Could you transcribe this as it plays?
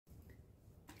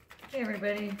Hey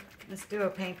everybody, let's do a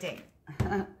painting.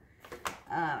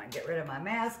 Get rid of my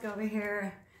mask over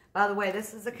here. By the way,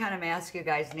 this is the kind of mask you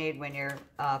guys need when you're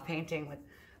painting with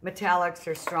metallics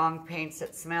or strong paints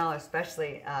that smell,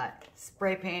 especially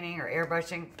spray painting or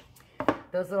airbrushing.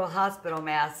 Those little hospital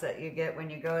masks that you get when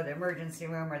you go to the emergency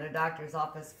room or the doctor's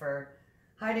office for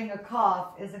hiding a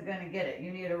cough isn't going to get it.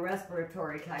 You need a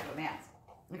respiratory type of mask.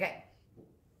 Okay,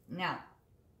 now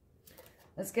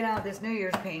let's get out this New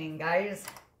Year's painting, guys.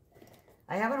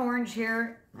 I have an orange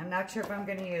here. I'm not sure if I'm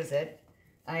going to use it.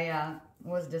 I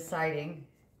was deciding.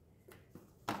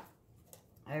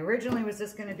 I originally was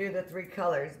just going to do the 3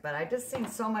 colors, but I just seen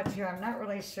so much here. I'm not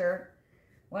really sure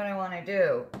what I want to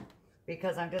do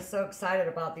because I'm just so excited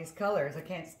about these colors. I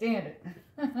can't stand it.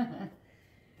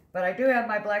 But I do have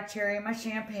my black cherry and my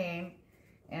champagne,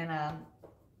 and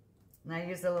I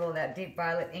used a little of that deep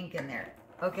violet ink in there.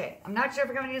 Okay, I'm not sure if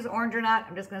I'm going to use orange or not.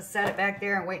 I'm just going to set it back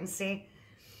there and wait and see.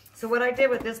 So what I did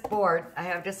with this board, I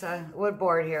have just a wood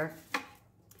board here.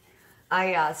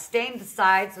 I stained the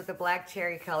sides with the black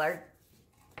cherry color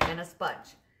and a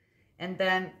sponge. And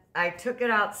then I took it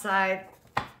outside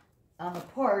on the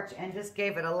porch and just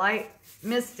gave it a light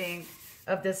misting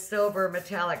of this silver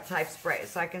metallic type spray.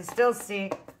 So I can still see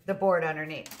the board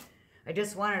underneath. I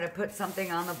just wanted to put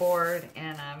something on the board,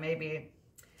 and maybe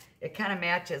it kind of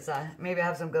matches, maybe I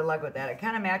have some good luck with that. It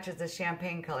kind of matches the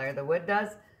champagne color, the wood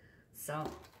does. So,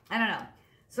 I don't know.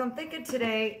 So I'm thinking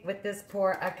today with this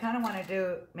pour, I kind of want to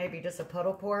do maybe just a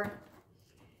puddle pour.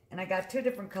 And I got 2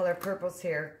 different color purples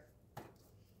here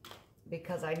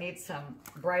because I need some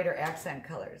brighter accent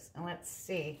colors. And let's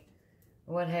see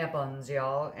what happens,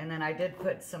 y'all. And then I did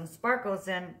put some sparkles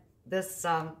in this,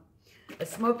 a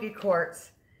smoky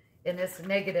quartz in this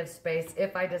negative space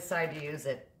if I decide to use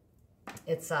it.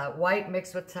 It's white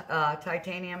mixed with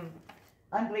titanium,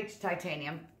 unbleached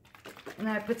titanium. And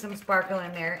then I put some sparkle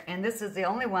in there. And this is the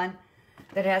only one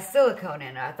that has silicone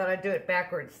in it. I thought I'd do it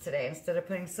backwards today. Instead of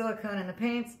putting silicone in the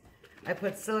paints, I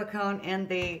put silicone in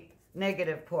the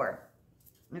negative pour.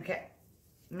 Okay,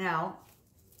 now,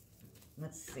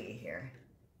 let's see here.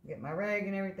 Get my rag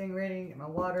and everything ready. Get my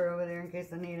water over there in case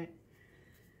I need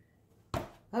it.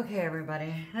 Okay,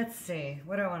 everybody, let's see.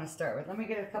 What do I want to start with? Let me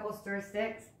get a couple stir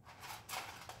sticks.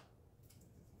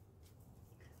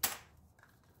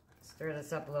 Stir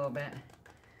this up a little bit.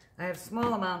 I have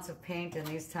small amounts of paint in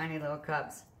these tiny little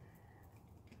cups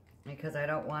because I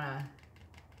don't want to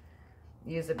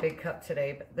use a big cup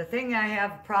today. But the thing I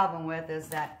have a problem with is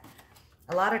that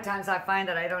a lot of times I find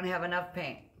that I don't have enough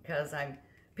paint because I'm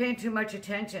paying too much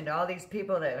attention to all these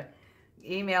people that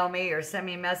email me or send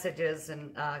me messages,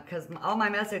 and because all my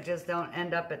messages don't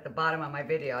end up at the bottom of my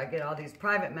video. I get all these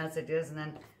private messages and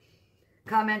then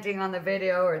commenting on the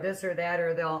video or this or that,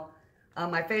 or they'll on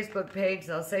my Facebook page,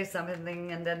 they'll say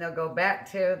something and then they'll go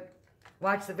back to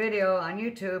watch the video on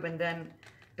YouTube and then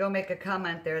don't make a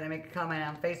comment there. They make a comment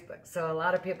on Facebook. So a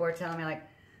lot of people are telling me, like,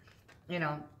 you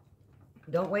know,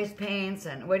 don't waste paints,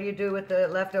 and what do you do with the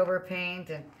leftover paint?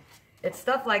 And it's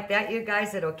stuff like that, you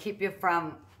guys, that'll keep you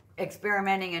from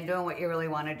experimenting and doing what you really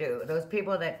want to do. Those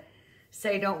people that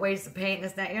say don't waste the paint,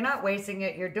 it's not, you're not wasting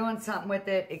it. You're doing something with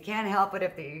it. You can't help it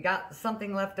if you got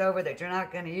something left over that you're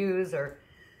not going to use or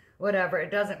whatever. It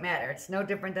doesn't matter. It's no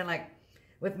different than, like,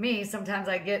 with me, sometimes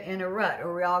I get in a rut,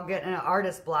 or we all get in an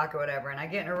artist block or whatever, and I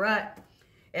get in a rut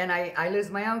and I lose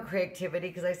my own creativity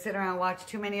because I sit around and watch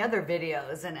too many other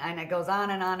videos, and it goes on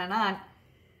and on and on.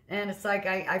 And it's like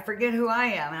I forget who I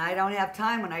am, and I don't have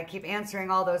time when I keep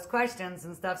answering all those questions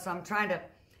and stuff. So I'm trying to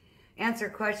answer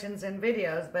questions in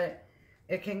videos, but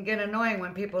it can get annoying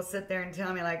when people sit there and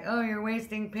tell me, like, oh, you're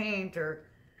wasting paint or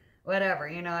whatever.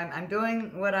 You know, I'm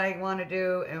doing what I want to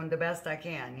do and the best I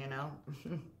can, you know.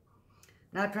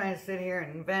 Not trying to sit here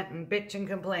and vent and bitch and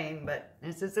complain, but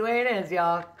this is the way it is,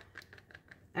 y'all.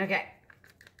 Okay.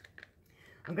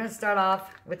 I'm going to start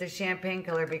off with the champagne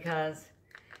color because,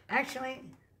 actually,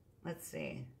 let's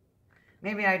see.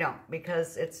 Maybe I don't,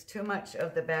 because it's too much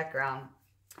of the background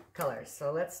colors.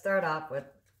 So let's start off with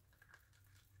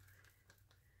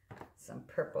some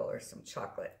purple or some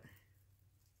chocolate.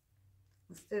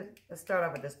 Let's start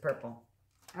off with this purple.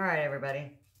 All right,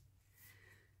 everybody.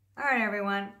 All right,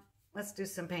 everyone. Let's do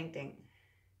some painting.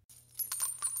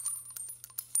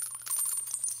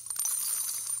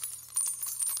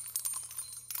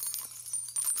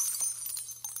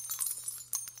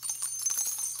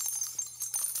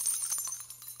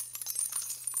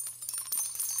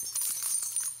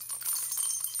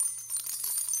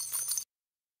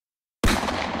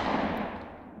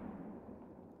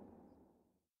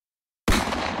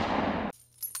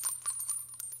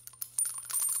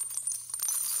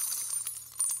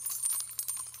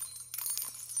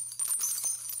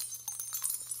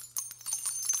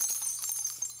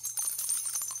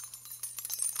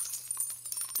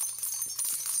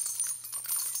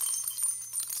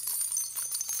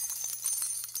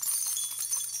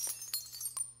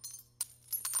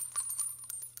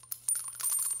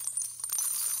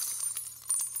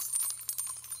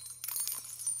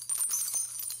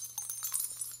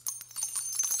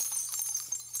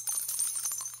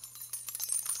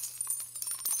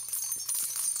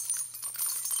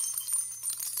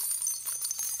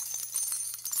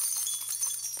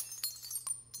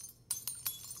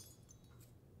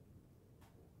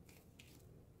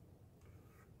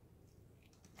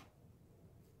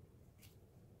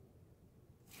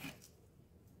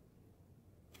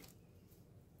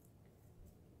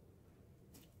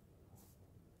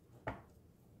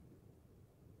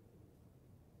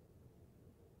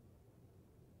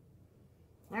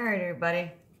 All right,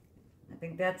 everybody. I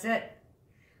think that's it.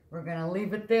 We're going to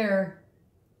leave it there.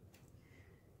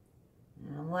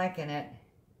 I'm liking it.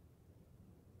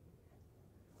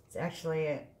 It's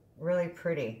actually really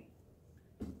pretty.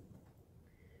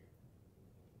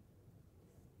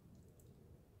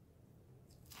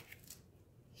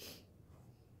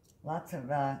 Lots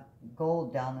of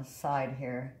gold down the side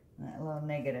here. That little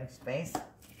negative space.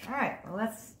 All right, well,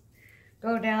 let's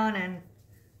go down and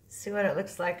see what it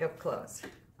looks like up close.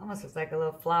 Almost looks like a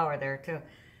little flower there too.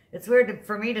 It's weird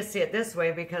for me to see it this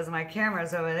way because my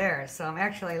camera's over there. So I'm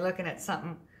actually looking at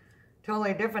something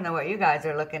totally different than what you guys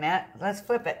are looking at. Let's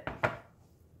flip it.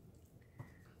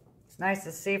 It's nice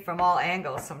to see from all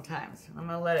angles sometimes. I'm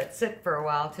gonna let it sit for a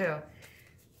while too.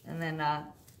 And then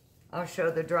I'll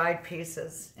show the dried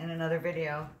pieces in another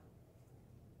video.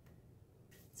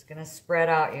 It's gonna spread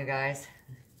out, you guys.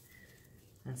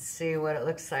 Let's see what it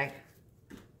looks like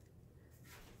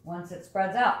once it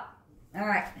spreads out. All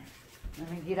right,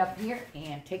 let me get up here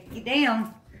and take you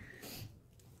down.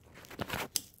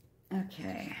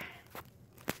 Okay.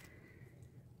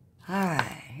 All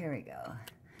right, here we go.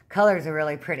 Colors are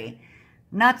really pretty.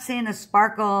 Not seeing the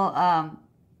sparkle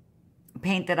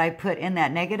paint that I put in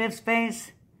that negative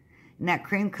space, in that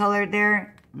cream color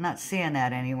there. I'm not seeing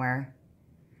that anywhere.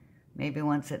 Maybe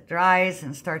once it dries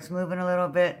and starts moving a little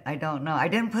bit, I don't know. I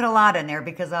didn't put a lot in there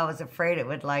because I was afraid it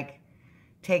would like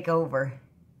take over.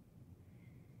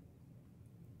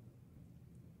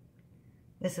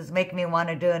 This is making me want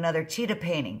to do another cheetah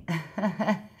painting.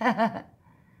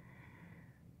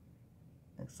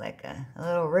 Looks like a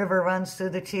little river runs through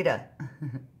the cheetah.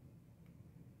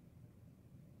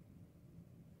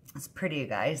 It's pretty, you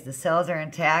guys. The cells are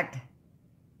intact.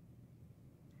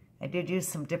 I did use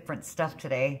some different stuff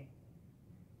today.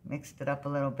 Mixed it up a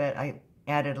little bit. I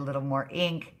added a little more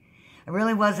ink. I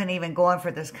really wasn't even going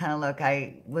for this kind of look.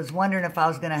 I was wondering if I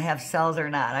was going to have cells or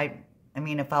not. I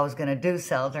mean, if I was going to do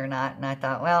cells or not. And I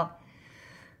thought, well,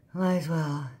 might as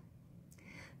well.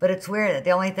 But it's weird that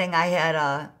the only thing I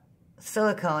had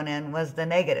silicone in was the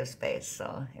negative space.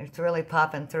 So it's really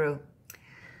popping through.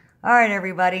 All right,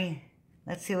 everybody.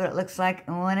 Let's see what it looks like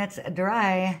when it's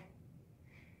dry.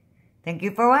 Thank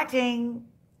you for watching.